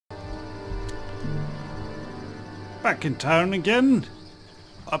Back in town again?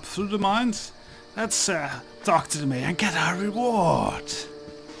 Up through the mines? Let's talk to the mayor and get our reward.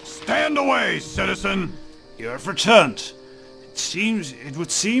 Stand away, citizen! You have returned. It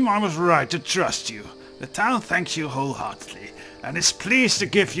would seem I was right to trust you. The town thanks you wholeheartedly and is pleased to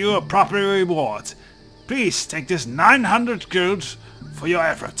give you a proper reward. Please take this 900 gold for your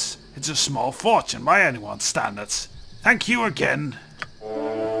efforts. It's a small fortune by anyone's standards. Thank you again.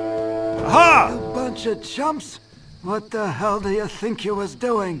 Aha! You bunch of chumps! What the hell do you think you was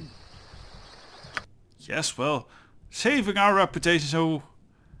doing? Yes, well, saving our reputation, so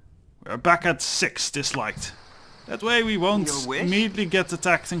we're back at 6 disliked. That way we won't immediately get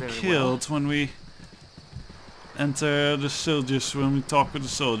attacked and killed when we enter the soldiers, when we talk with the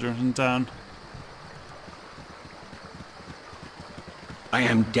soldiers in town. I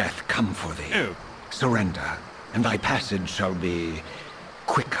am death come for thee. Oh. Surrender, and thy passage shall be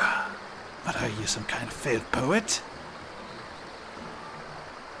quicker. But are you some kind of failed poet?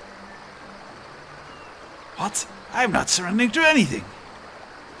 What? I'm not surrendering to anything.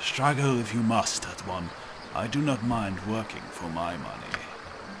 Struggle if you must, that one. I do not mind working for my money.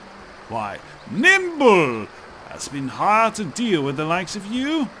 Why, Nimble has been hard to deal with the likes of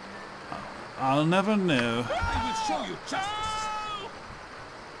you. I'll never know. I will show you justice!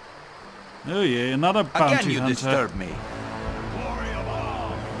 Oh yeah, another bounty Again you hunter. disturb me. Glory of all!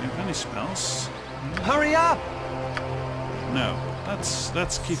 Do you have any spells? Hurry up! No.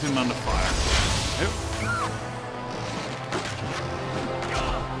 Let's keep him under fire. Oh.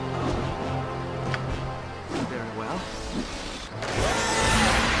 Very well.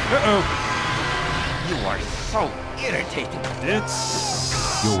 Uh-oh. You are so irritating.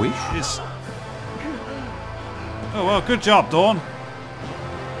 It's... Your wish? Is... Oh well, good job, Dawn.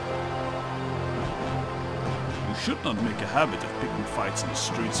 You should not make a habit of picking fights in the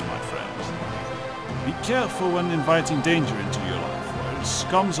streets, my friend. Be careful when inviting danger into your life, for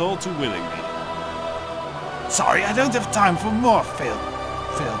it comes all too willingly. Sorry, I don't have time for more failed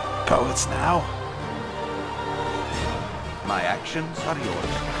poets now. My actions are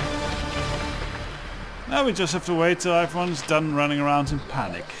yours. Now we just have to wait till everyone's done running around in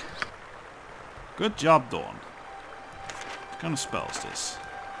panic. Good job, Dawn. What kind of spell is this?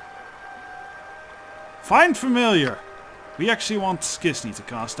 Find familiar! We actually want Skisney to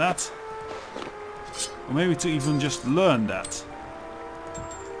cast that. Or maybe to even just learn that.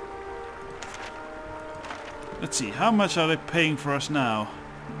 Let's see, how much are they paying for us now?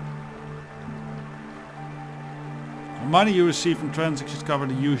 The money you receive from transactions cover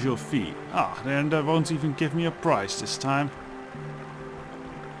the usual fee. Ah, then they won't even give me a price this time.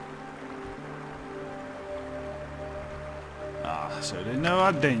 Ah, so they know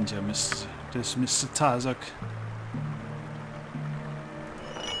our danger, Mr. Tazok.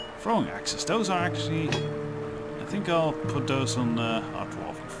 Throwing axes, those are actually... I think I'll put those on our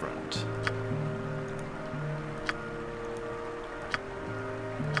dwarven friend.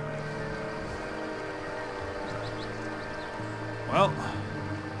 Well,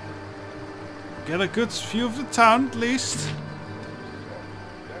 get a good view of the town at least.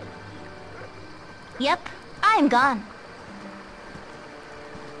 Yep, I'm gone.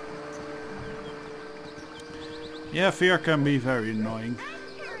 Yeah, fear can be very annoying.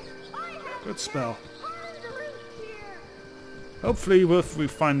 Good spell. Hopefully if we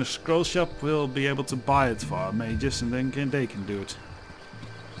find a scroll shop, we'll be able to buy it for our mages and then they can do it.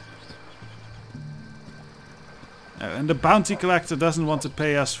 And the bounty collector doesn't want to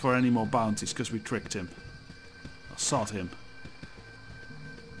pay us for any more bounties because we tricked him. Or sought him.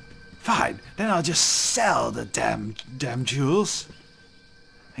 Fine, then I'll just sell the damn jewels.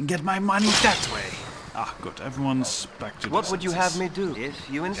 And get my money that way. Ah, good. Everyone's back to What the would you senses. have me do if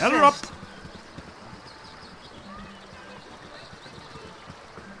you insist? Get her up!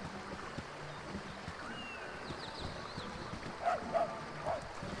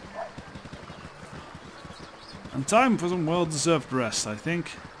 And time for some well-deserved rest, I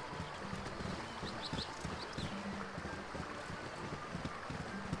think.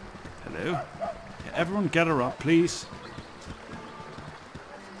 Hello? Yeah, everyone get her up, please.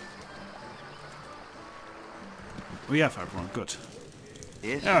 We have everyone, good.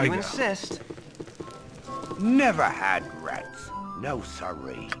 If There we you go. insist. Never had rats. No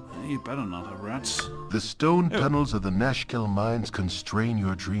siree. You better not have rats. The stone tunnels of the Nashkel mines constrain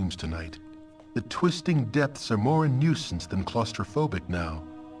your dreams tonight. The twisting depths are more a nuisance than claustrophobic now.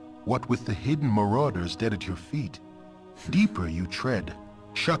 What with the hidden marauders dead at your feet. Deeper you tread,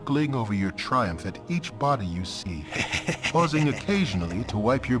 chuckling over your triumph at each body you see, pausing occasionally to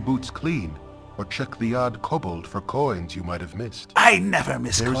wipe your boots clean, or check the odd kobold for coins you might have missed. I never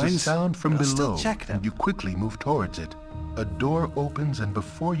miss There's coins. a sound from I'll below, still check them. and you quickly move towards it. A door opens, and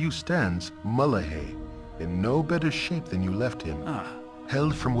before you stands Mullahay, in no better shape than you left him.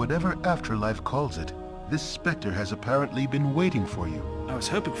 Held from whatever afterlife calls it, this specter has apparently been waiting for you. I was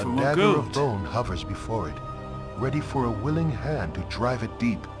hoping for A more dagger of gold. bone hovers before it, ready for a willing hand to drive it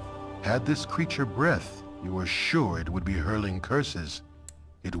deep. Had this creature breath, you are sure it would be hurling curses.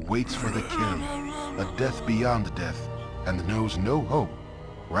 It waits for the kill, a death beyond death, and knows no hope,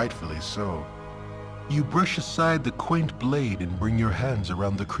 rightfully so. You brush aside the quaint blade and bring your hands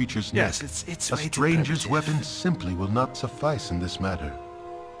around the creature's Yes, neck. it's A way too stranger's primitive. weapon simply will not suffice in this matter.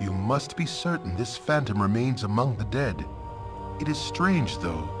 You must be certain this phantom remains among the dead. It is strange,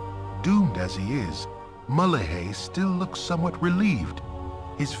 though. Doomed as he is, Mullahay still looks somewhat relieved.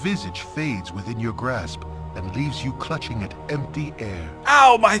 His visage fades within your grasp and leaves you clutching at empty air.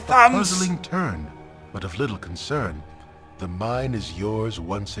 Ow, my A thumbs! puzzling turn, but of little concern. The mine is yours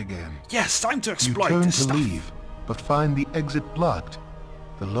once again. Yes, time to You exploit turn this to stuff. leave, but find the exit blocked.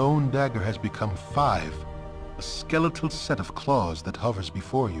 The lone dagger has become 5, a skeletal set of claws that hovers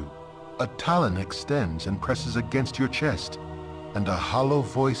before you. A talon extends and presses against your chest, and a hollow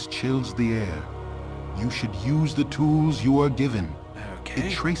voice chills the air. You should use the tools you are given. Okay.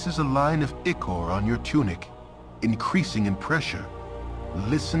 It traces a line of ichor on your tunic, increasing in pressure.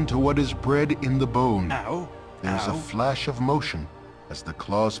 Listen to what is bred in the bone. Ow. There's Ow. a flash of motion as the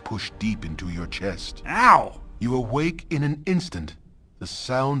claws push deep into your chest. Ow! You awake in an instant, the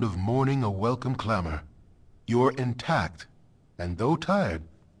sound of mourning a welcome clamor. You're intact, and though tired,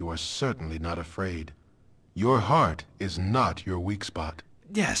 you are certainly not afraid. Your heart is not your weak spot.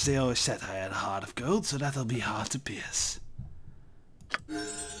 Yes, they always said I had a heart of gold, so that'll be hard to pierce.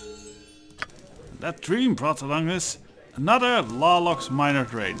 That dream brought along us another Larlock's minor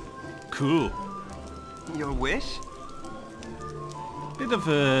drain. Cool. Your wish? Bit of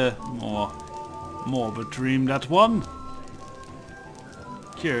a more morbid dream, that one.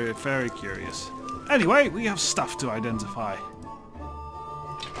 Very curious. Anyway, we have stuff to identify.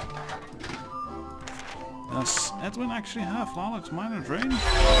 Does Edwin actually have Larlock's minor drain?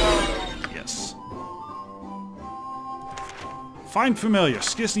 Yes. Find familiar.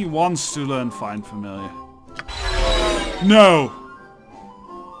 Skisney wants to learn find familiar. No!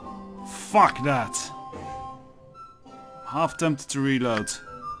 Fuck that. Half tempted to reload.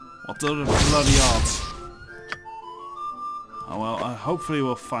 What are the bloody odds? Oh well, hopefully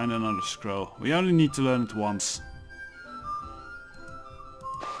we'll find another scroll. We only need to learn it once.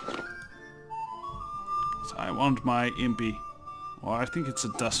 So I want my impy. Or I think it's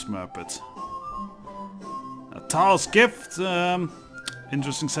a dust muppet. A Tal's gift.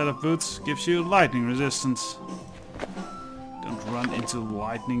 Interesting set of boots. Gives you lightning resistance. Don't run into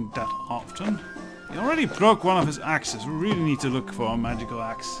lightning that often. He already broke one of his axes. We really need to look for a magical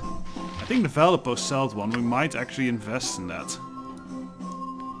axe. I think the developer sold one. We might actually invest in that.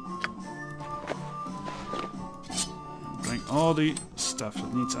 Bring all the stuff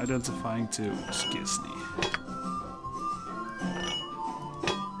that needs identifying to Skisney.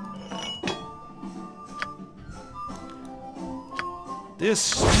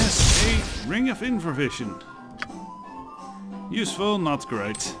 This is a Ring of Infravision. Useful, not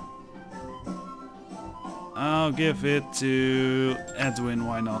great. I'll give it to Edwin,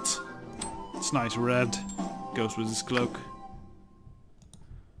 why not? It's nice red. Goes with his cloak.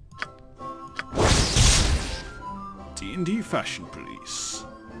 D&D fashion police.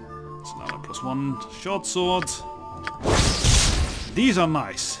 It's another +1 short sword. These are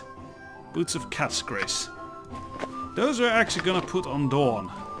nice. Boots of Cat's Grace. Those are actually gonna put on Dawn,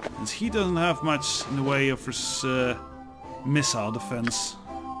 since he doesn't have much in the way of his missile defense.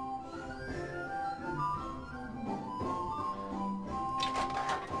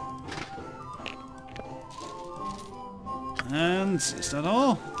 And is that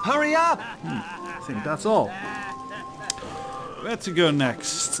all? Hurry up! I think that's all. Where to go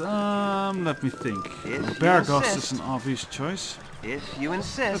next? Let me think. If you Baragost is insist. an obvious choice. If you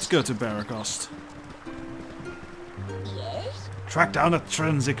insist. Let's go to Baragost. Track down that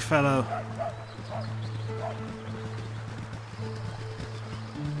Trensic fellow.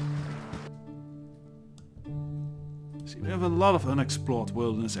 See, we have a lot of unexplored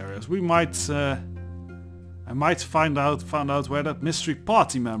wilderness areas. We might, I might find out where that mystery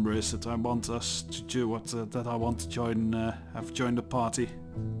party member is that I want us to do. That I want to join, have joined the party.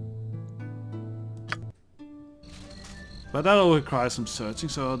 But that'll require some searching,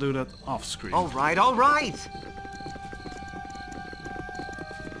 so I'll do that off screen. All right, all right.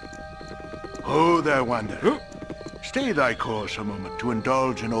 Oh there, Wanda. Ooh. Stay thy course a moment to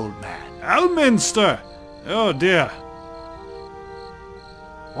indulge an old man. Elminster! Oh dear.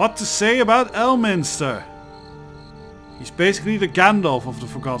 What to say about Elminster? He's basically the Gandalf of the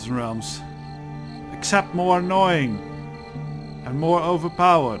Forgotten Realms. Except more annoying. And more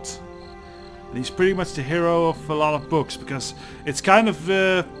overpowered. And he's pretty much the hero of a lot of books, because it's kind of...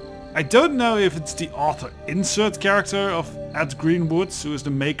 I don't know if it's the author insert character of Ed Greenwoods, who is the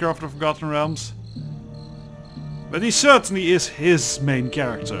maker of the Forgotten Realms. But he certainly is his main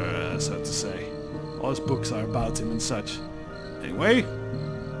character, so to say. All his books are about him and such. Anyway.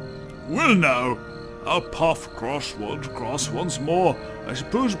 Well now, our path cross once more. I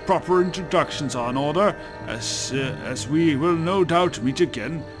suppose proper introductions are in order, as we will no doubt meet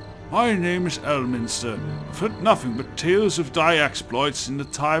again. My name is Elminster. I've heard nothing but tales of thy exploits in the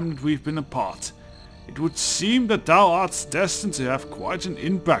time that we've been apart. It would seem that thou art destined to have quite an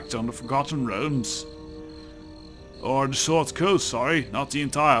impact on the Forgotten Realms. Or the Sword Coast, sorry, not the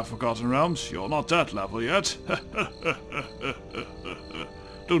entire Forgotten Realms. You're not that level yet.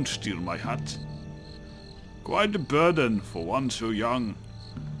 Don't steal my hat. Quite a burden for one so young.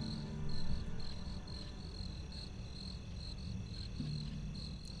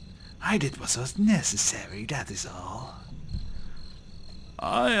 I did what was necessary, that is all.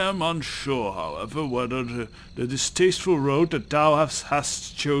 I am unsure, however, whether the distasteful road that thou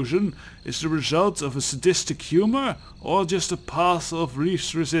hast chosen is the result of a sadistic humor or just a path of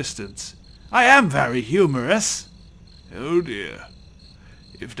least resistance. I am very humorous. Oh dear.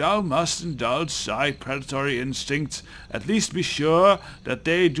 If thou must indulge thy predatory instincts, at least be sure that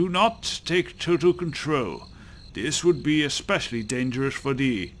they do not take total control. This would be especially dangerous for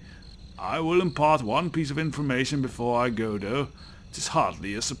thee. I will impart one piece of information before I go, though. 'Tis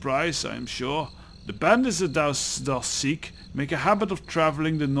hardly a surprise, I am sure. The bandits that thou dost seek make a habit of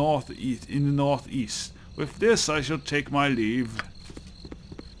travelling in the northeast. With this I shall take my leave.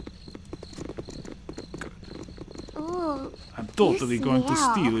 Ooh, I'm totally you going to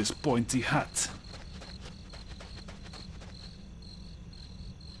smell. steal his pointy hat.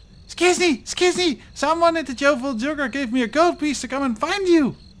 Excuse me! Someone at the Jovial Jugger gave me a gold piece to come and find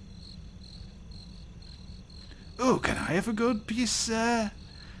you! Oh, can I have a gold piece,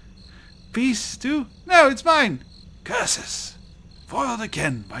 piece too? No, it's mine! Curses! Foiled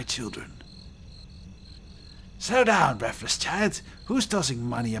again, my children. Slow down, breathless child. Who's tossing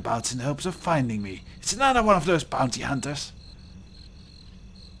money about in hopes of finding me? It's another one of those bounty hunters.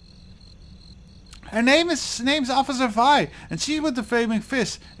 Her name's Officer Vi, and she's with the Flaming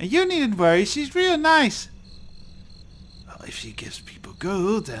Fist. And you needn't worry, she's real nice. Well, if she gives people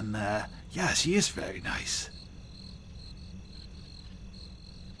gold, then, yeah, she is very nice.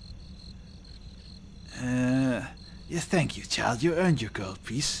 Yes, thank you, child. You earned your gold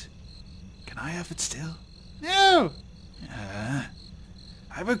piece. Can I have it still? No!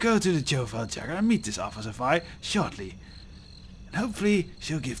 I will go to the Jovial Jugger and meet this Officer Vi shortly. And hopefully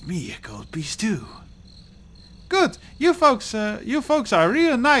she'll give me a gold piece too. Good! You folks are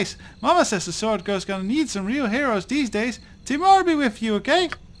real nice. Mama says the Sword Coast's gonna need some real heroes these days. Timur be with you, okay?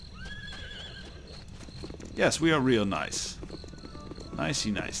 Yes, we are real nice.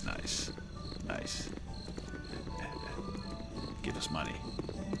 Nicey nice. Nice. Give us money.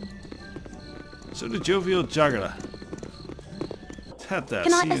 So the Jovial Juggler. Had that.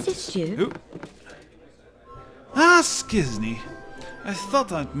 Can I assist you? Who? Ah, Skizny. I thought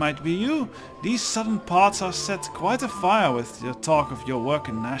that might be you. These southern parts are set quite afire with your talk of your work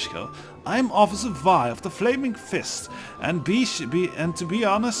in Nashkel. I'm Officer Vi of the Flaming Fist, and to be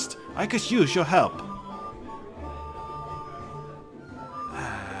honest, I could use your help.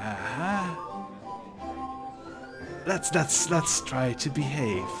 Let's try to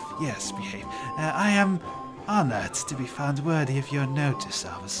behave. Yes, behave. I am honored to be found worthy of your notice,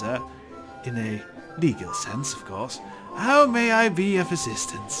 officer. In a legal sense, of course. How may I be of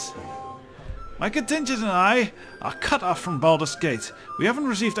assistance? My contingent and I are cut off from Baldur's Gate. We haven't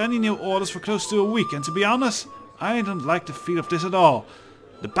received any new orders for close to a week, and to be honest, I don't like the feel of this at all.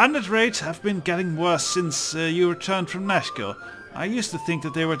 The bandit raids have been getting worse since you returned from Nashkel. I used to think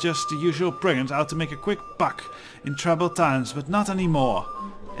that they were just the usual brigands out to make a quick buck in troubled times, but not anymore.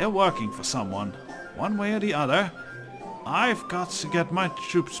 They're working for someone, one way or the other. I've got to get my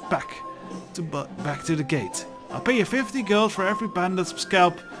troops back to the gate. I'll pay you 50 gold for every bandit's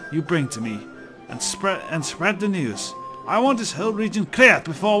scalp you bring to me, and spread the news. I want this whole region cleared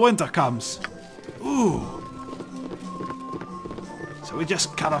before winter comes. Ooh. So we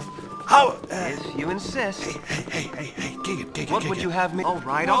just cut off. How? If you insist. Hey, Gigan. What would you have me? All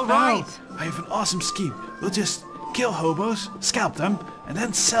right. I have an awesome scheme. We'll just kill hobos, scalp them, and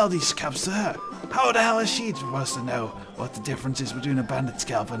then sell these scalps to her. How the hell is she supposed to know what the difference is between a bandit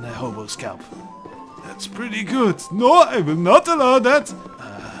scalp and a hobo scalp? That's pretty good. No, I will not allow that.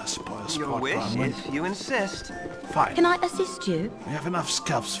 Spoil Your sport, wish, Bronwyn. if you insist. Fine. Can I assist you? We have enough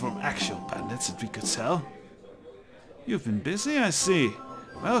scalps from actual bandits that we could sell. You've been busy, I see.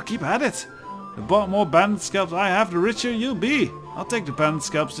 Well, keep at it. The more bandit scalps I have, the richer you'll be. I'll take the bandit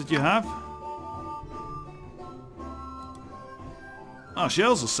scalps that you have. Oh, she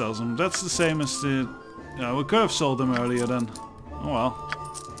also sells them. That's the same as the... Yeah, we could have sold them earlier then. Oh well.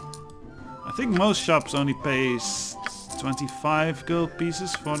 I think most shops only pay 25 gold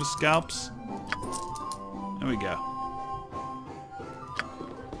pieces for the scalps. There we go.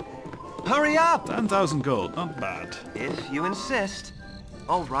 Hurry up! 10,000 gold, not bad. If you insist.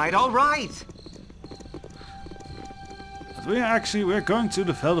 All right, all right. But we're going to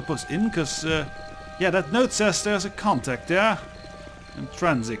the Velderpost Inn because, yeah, that note says there's a contact there. In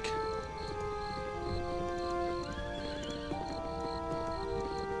Transic.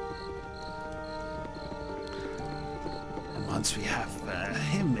 And once we have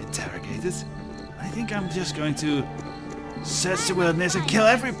him interrogated, I think I'm just going to search the wilderness and kill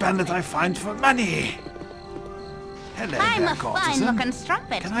every bandit I find for money. Hello I'm there, a courtesan. fine-looking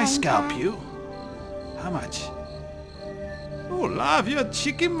strumpet. Can I scalp thank you? How much? Oh, love, you're a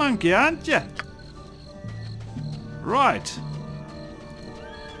chicken monkey, aren't you? Right.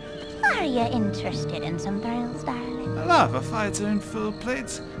 Are you interested in some thrills, darling? I love a fighter in full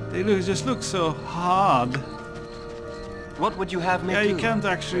plates. They just look so hard. What would you have me Yeah, do? you can't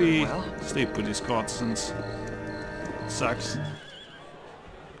actually Well? sleep with these courtesans. Sucks.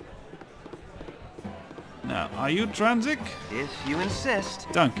 Now, are you Transic? If you insist.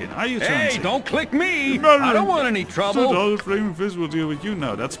 Duncan, are you Transic? Hey, don't click me! No, I don't want any So trouble. all the Flaming Fist will deal with you?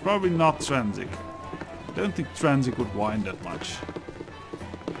 No, that's probably not Transic. I don't think Transic would whine that much.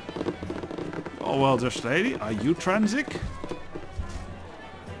 Oh well, just lady, are you Transic?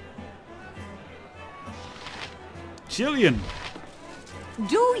 Jillian!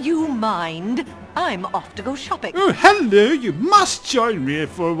 Do you mind? I'm off to go shopping. Oh, hello! You must join me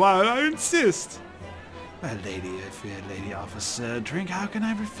for a while, I insist! Well, lady, if your lady offers a drink, how can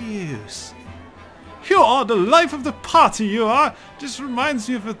I refuse? You are the life of the party, you are! This reminds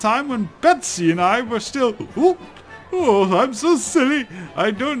me of a time when Betsy and I were still... Oh, I'm so silly!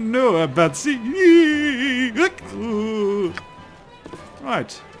 I don't know, Betsy!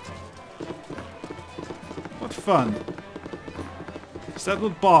 Right. What fun. Is that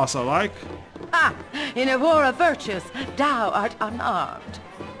what bars are like? Ah, in a war of virtues, thou art unarmed.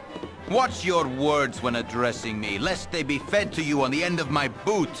 Watch your words when addressing me, lest they be fed to you on the end of my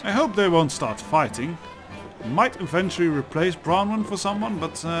boot. I hope they won't start fighting. Might eventually replace Bronwyn for someone,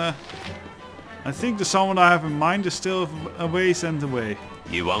 but I think the someone I have in mind is still a ways and away.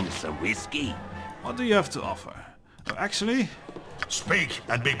 You want some whiskey? What do you have to offer? Oh, actually, Speak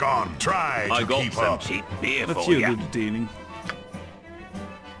and be gone. Try I to got keep some up. cheap beer let for you ya. do the dealing.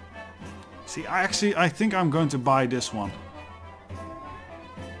 See, I think I'm going to buy this one.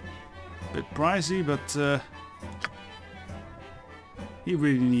 Bit pricey, but he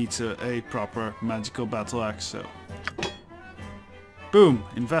really needs a proper magical battle axe, so... Boom!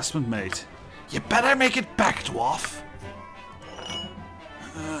 Investment made. You better make it back, dwarf!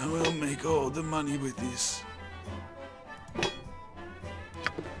 We'll make all the money with this.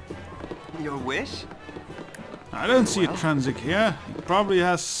 Your wish? I don't see a Transic here. He probably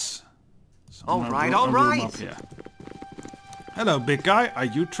has... All right, a all room right. up here. Hello, big guy. Are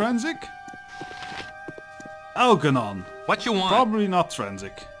you Transic? Algernon. What you want? Probably not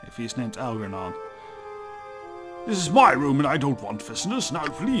Transic, if he's named Algernon. This is my room and I don't want visitors. Now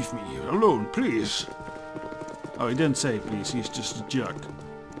leave me alone, please. Oh, he didn't say please. He's just a jerk.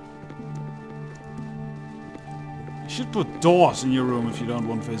 You should put doors in your room if you don't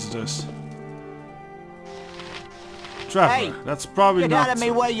want visitors. Trevor, Hey, that's probably Get not... out of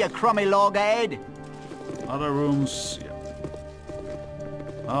me way, you crummy loghead! Other rooms, yeah.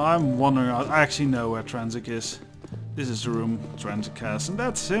 Oh, I'm wondering, I actually know where Transic is. This is the room Transic has, and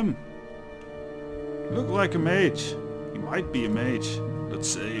that's him. Look like a mage. He might be a mage. Let's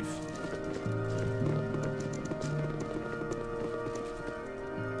save.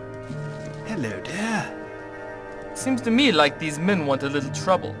 Hello there. Seems to me like these men want a little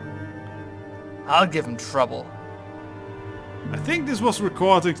trouble. I'll give them trouble. I think this was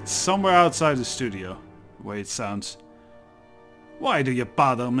recorded somewhere outside the studio, the way it sounds. Why do you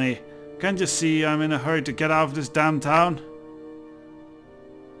bother me? Can't you see I'm in a hurry to get out of this damn town?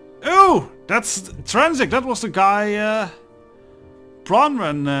 Oh! That's Transic! That was the guy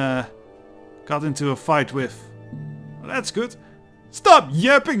Bronwyn got into a fight with. Well, that's good. Stop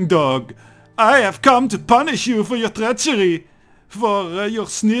yapping, dog! I have come to punish you for your treachery, for your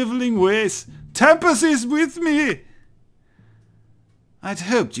sniveling ways. Tempest is with me! I'd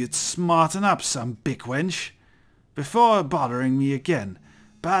hoped you'd smarten up some big wench before bothering me again,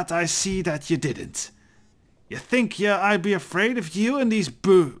 but I see that you didn't. You think I'd be afraid of you and these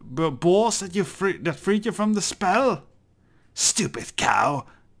boars that freed you from the spell? Stupid cow!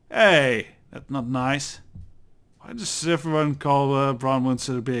 Hey, that's not nice. Why does everyone call Bronwyn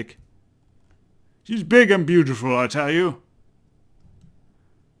so big? She's big and beautiful, I tell you.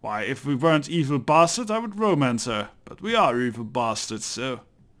 Why, if we weren't evil bastards, I would romance her. But we are evil bastards, so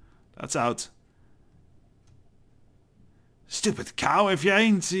that's out. Stupid cow, if you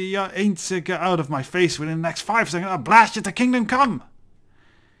ain't get out of my face within the next 5 seconds, I'll blast you to kingdom come.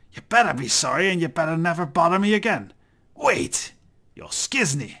 You better be sorry, and you better never bother me again. Wait, you're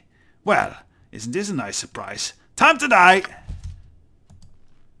Skizny. Well, isn't this a nice surprise? Time to die.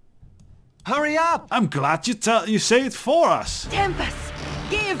 Hurry up! I'm glad you say it for us. Tempest,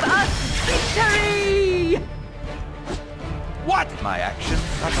 give us victory! What? My action?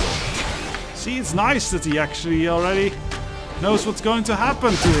 See, it's nice that he actually already knows what's going to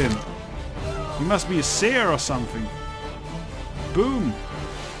happen to him. He must be a seer or something. Boom.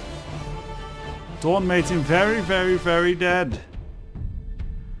 Dawn made him very, very, very dead.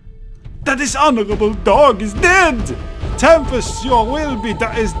 That dishonorable dog is dead! Tempest, your will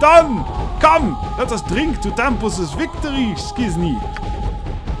is done! Come, let us drink to Tempest's victory, Skizny.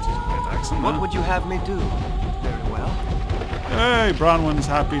 What would you have me do? Very well. Hey, Bronwyn is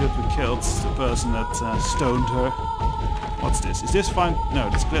happy that we killed the person that stoned her. What's this? Is this fine? No,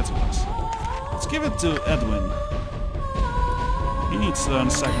 this glitter was. Let's give it to Edwin. He needs to learn a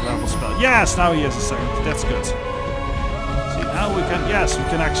second level spell. Yes, now he has a second. That's good. See, now we can, yes, we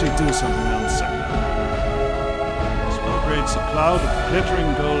can actually do something on the second level. Spell creates a cloud of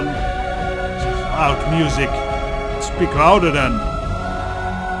glittering golden... Loud music. Speak louder then.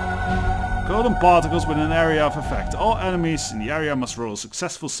 Golden particles within an area of effect. All enemies in the area must roll a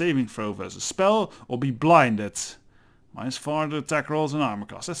successful saving throw versus spell or be blinded. -4 to attack rolls and armor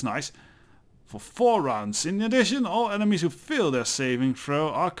class. That's nice. For 4 rounds. In addition, all enemies who fail their saving throw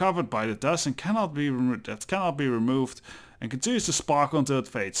are covered by the dust and cannot be removed and continues to sparkle until it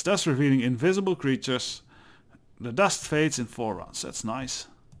fades, thus revealing invisible creatures. The dust fades in 4 rounds. That's nice.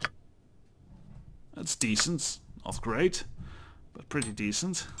 That's decent. Not great, but pretty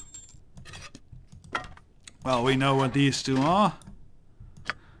decent. Well, we know what these two are.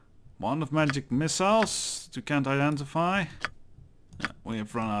 Wand of magic missiles, you can't identify. Yeah, we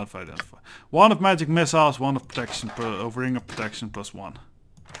have run out of identify. Wand of magic missiles, wand of protection, ring of protection +1.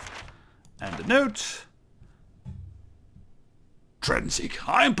 And the note. Trensig,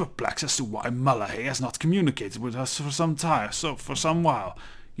 I am perplexed as to why Malahay has not communicated with us for some time, for some while.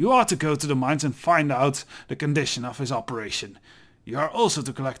 You are to go to the mines and find out the condition of his operation. You are also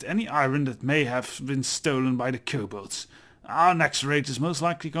to collect any iron that may have been stolen by the kobolds. Our next raid is most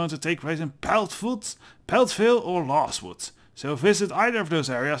likely going to take place in Peltville or Lostwood. So visit either of those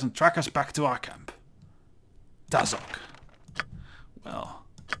areas and track us back to our camp. Dazok. Well,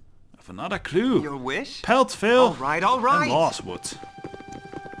 I have another clue. Your wish? Peltville All right. and Lostwood.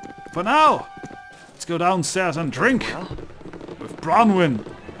 For now, let's go downstairs and drink with Bronwyn.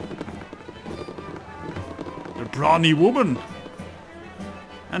 The brawny woman.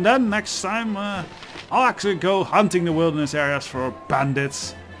 And then next time I'll actually go hunting the wilderness areas for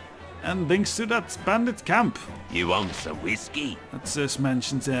bandits and links to that bandit camp. You want some whiskey? That's just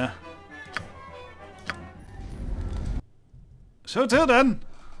mentioned there. So till then,